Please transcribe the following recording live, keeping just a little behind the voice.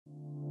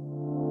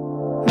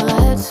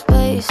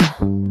space.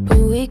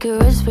 Been weaker,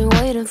 it's been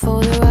waiting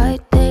for the right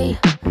day.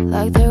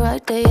 Like the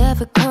right day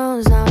ever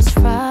comes, now it's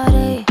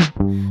Friday.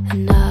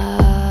 And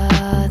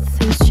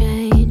nothing's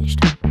changed.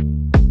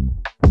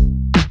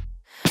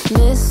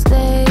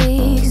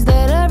 Mistakes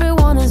that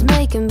everyone is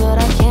making, but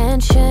I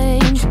can't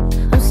change.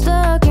 I'm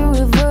stuck in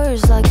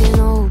reverse like an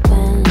old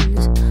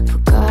Benz.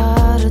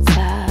 Forgot to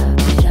tap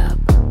it up.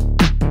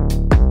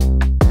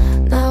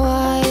 Now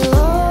I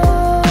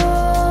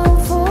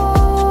long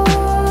for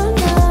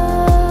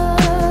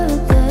another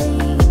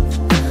day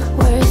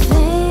where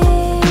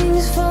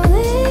things fall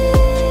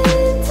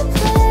into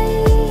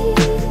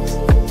place.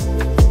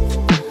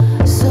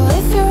 So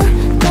if you're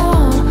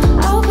down,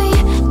 I'll be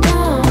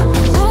down.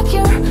 Pack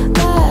your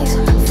bags,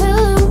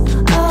 fill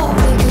them up.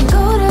 We can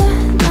go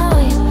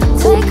tonight,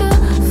 take a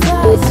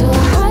flight to a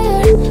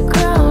higher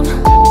ground.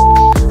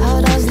 How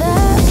does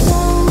that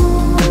sound?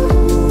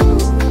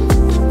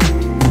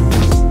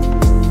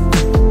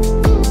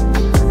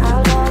 How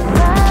does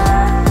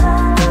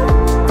that sound?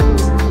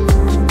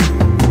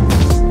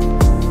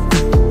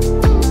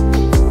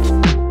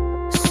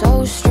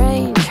 So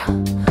strange,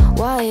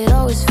 why it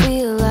always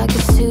feel like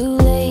it's too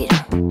late.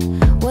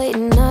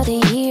 Waiting another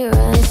year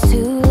and it's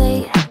too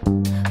late.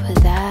 But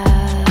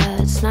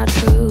that's not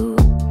true.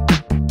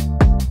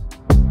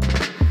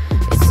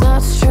 It's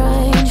not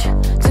strange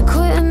to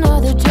quit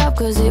another job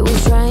cause it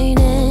was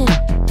draining.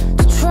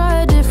 To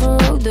try a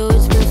different road though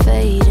it's been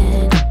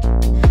fading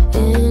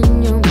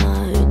in your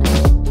mind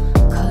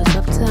cause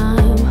of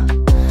time.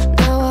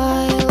 Now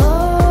I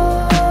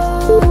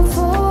long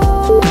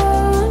for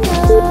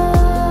another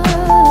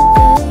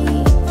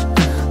day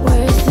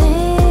where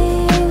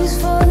things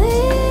fall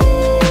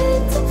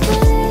into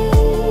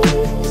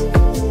place.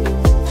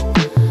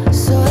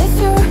 So if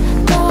you're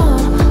down,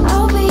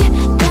 I'll be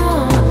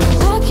down.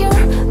 Pack your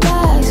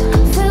bags,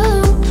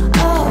 fill them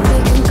up. We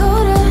can go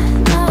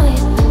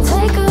tonight,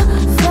 take a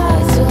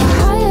flight to a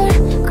higher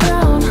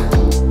ground.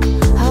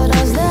 How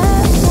does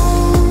that sound?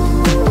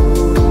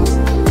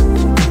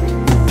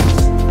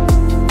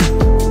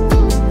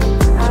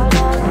 How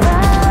does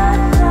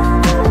that sound?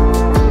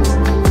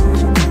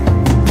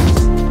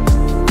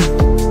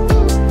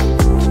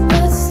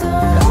 Let's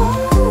start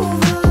over.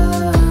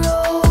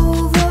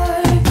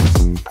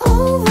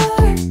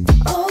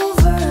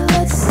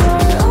 Let's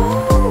start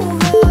over.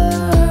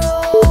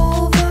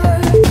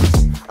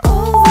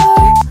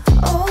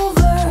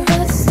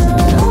 Let's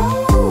start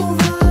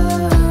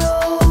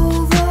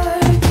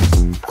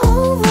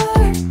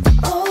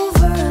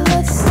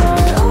Let's start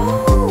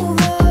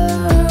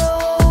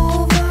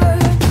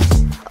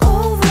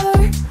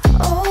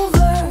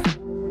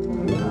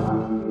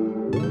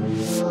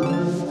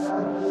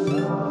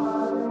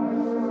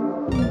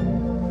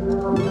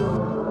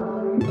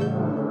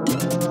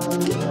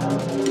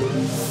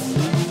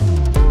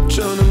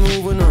Tryna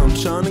move when I'm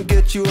tryna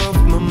get you off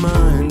my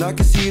mind. I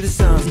can see the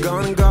signs,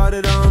 gone and got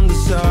it on the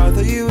side.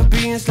 Thought you were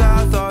being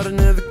sly, thought I'd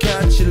never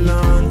catch you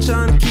line.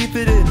 Tryna keep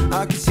it in,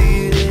 I can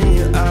see it in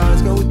your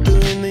eyes. Go with the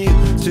wind of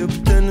you, still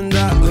pretending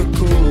that we're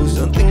cool.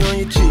 Something on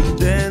your cheek,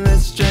 then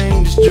that's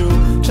strange, it's true.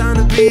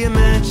 Tryna be a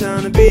man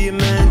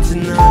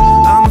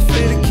tonight. I'm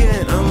afraid I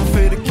can't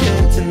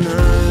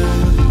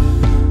tonight.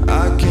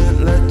 I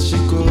can't let you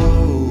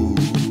go.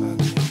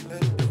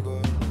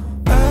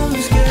 I'm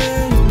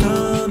scared of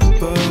none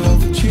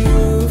above, but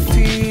you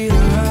feel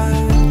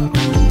right.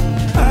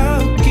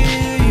 I'll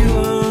give you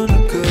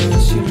honor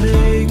 'cause you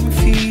make me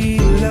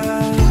feel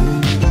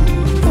alive.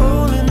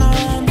 Holding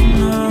on to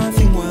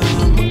nothing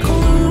when my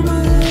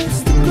karma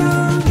hits the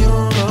ground.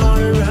 You're not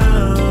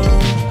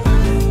around,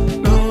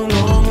 no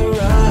longer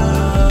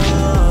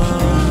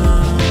around.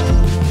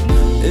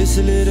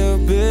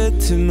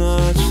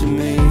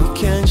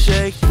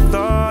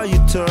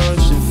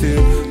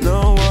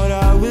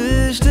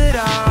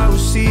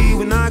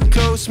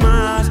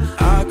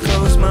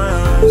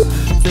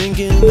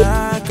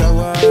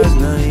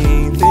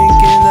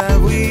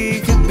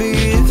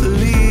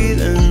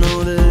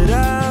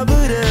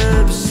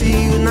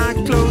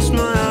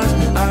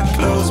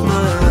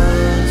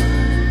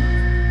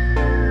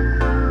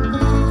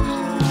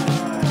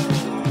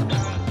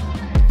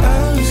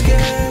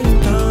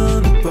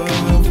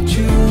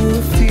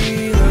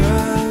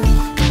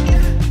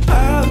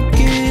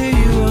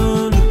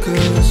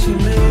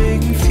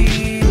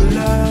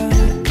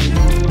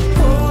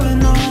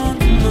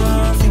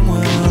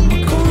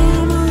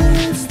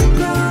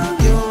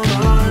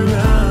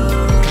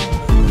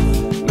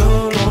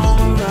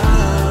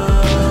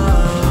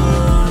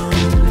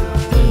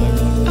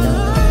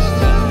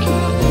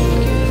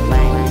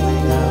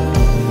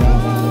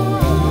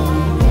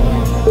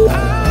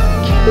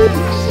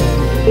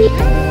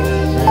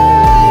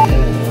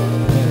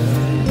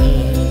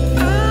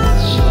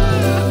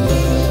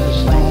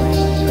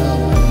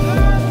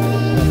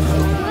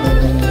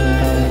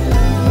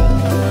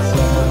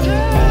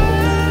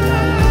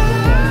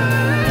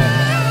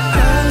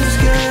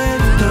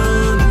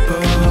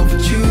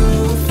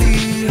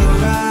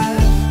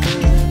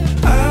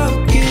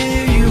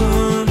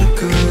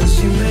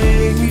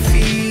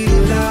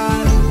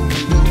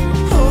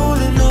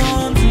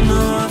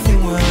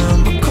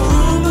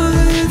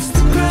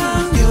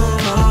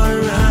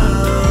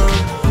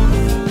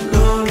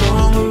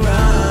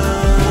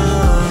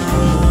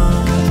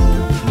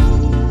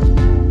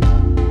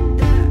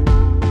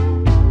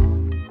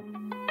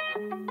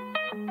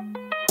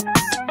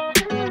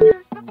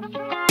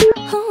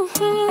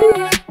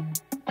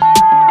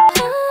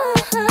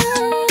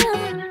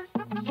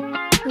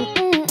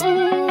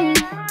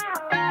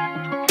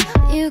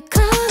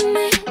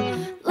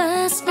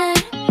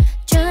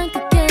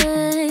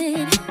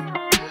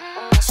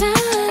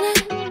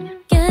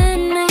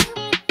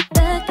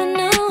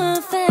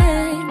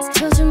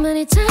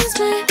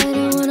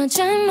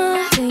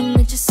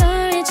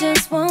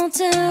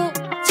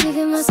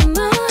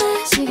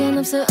 뭐해 시간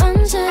없어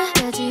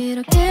언제까지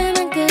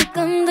이렇게만 끌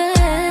건데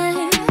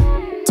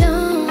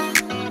Don't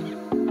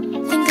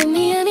think of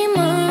me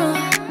anymore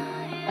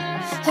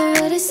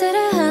Already said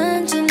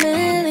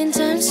 100,000,000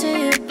 times to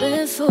you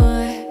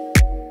before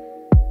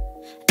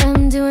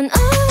I'm doing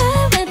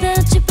alright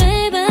without you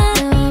baby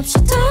너 없이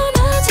더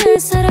나 잘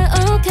살아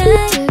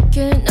okay Took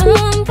your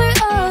number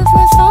off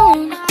my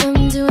phone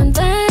I'm doing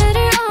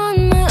better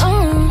on my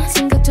own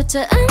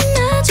생각조차 안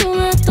나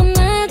좋았던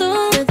날도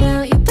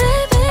Without you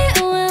baby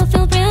oh I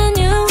feel brand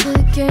new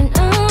Took your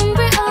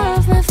number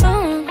off my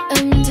phone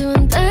I'm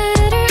doing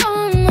better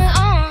on my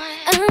own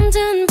I'm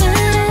doing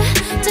better,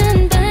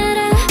 doing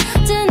better,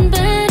 doing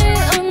better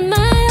on my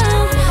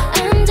own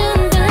I'm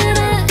doing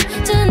better,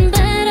 doing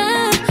better,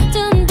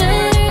 doing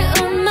better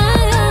on my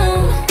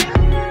own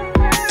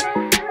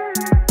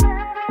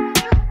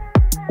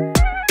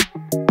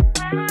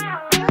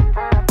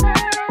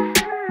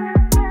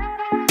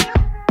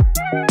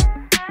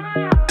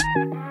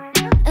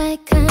I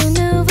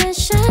kinda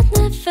wish I'd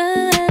never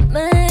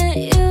met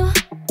you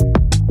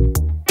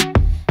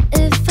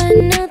If I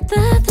knew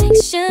the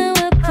things you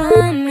would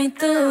put me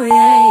through,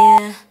 yeah,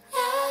 yeah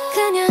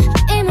그냥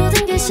이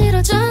모든 게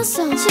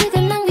싫어졌어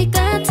시간 낭비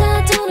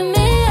같아 도는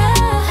미야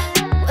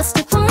What's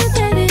the point,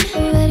 baby?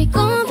 Let it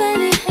go,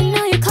 baby I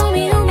know you call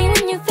me only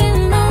when you're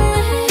feeling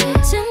lonely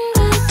이젠가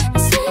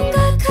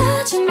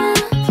생각하지 마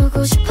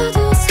보고 싶어도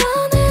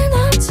손을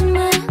넘지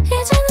마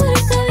이젠 우리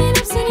따윈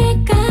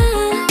없으니까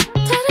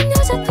다른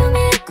여자 품에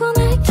있고 날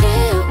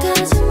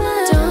기억하지 마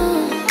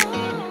Don't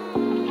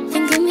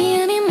think of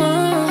me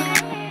anymore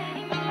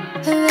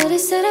Already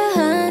said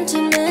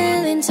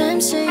 100,000,000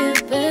 times to you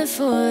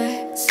before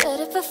Said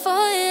it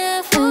before,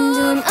 yeah I'm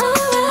doing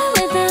alright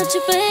without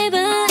you,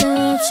 baby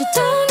너 없이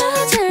더 나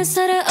잘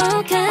살아,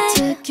 okay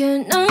Took your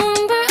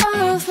number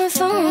off my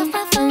phone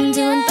I'm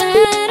doing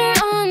better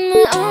on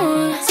my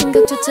own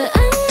생각조차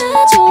안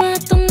나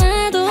좋았던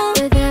날도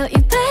Without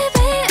you,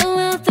 baby, oh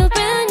I feel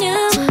brand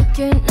new Took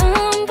your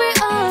number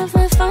off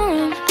my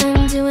phone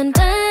I'm doing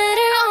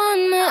better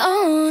on my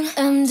own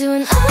I'm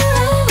doing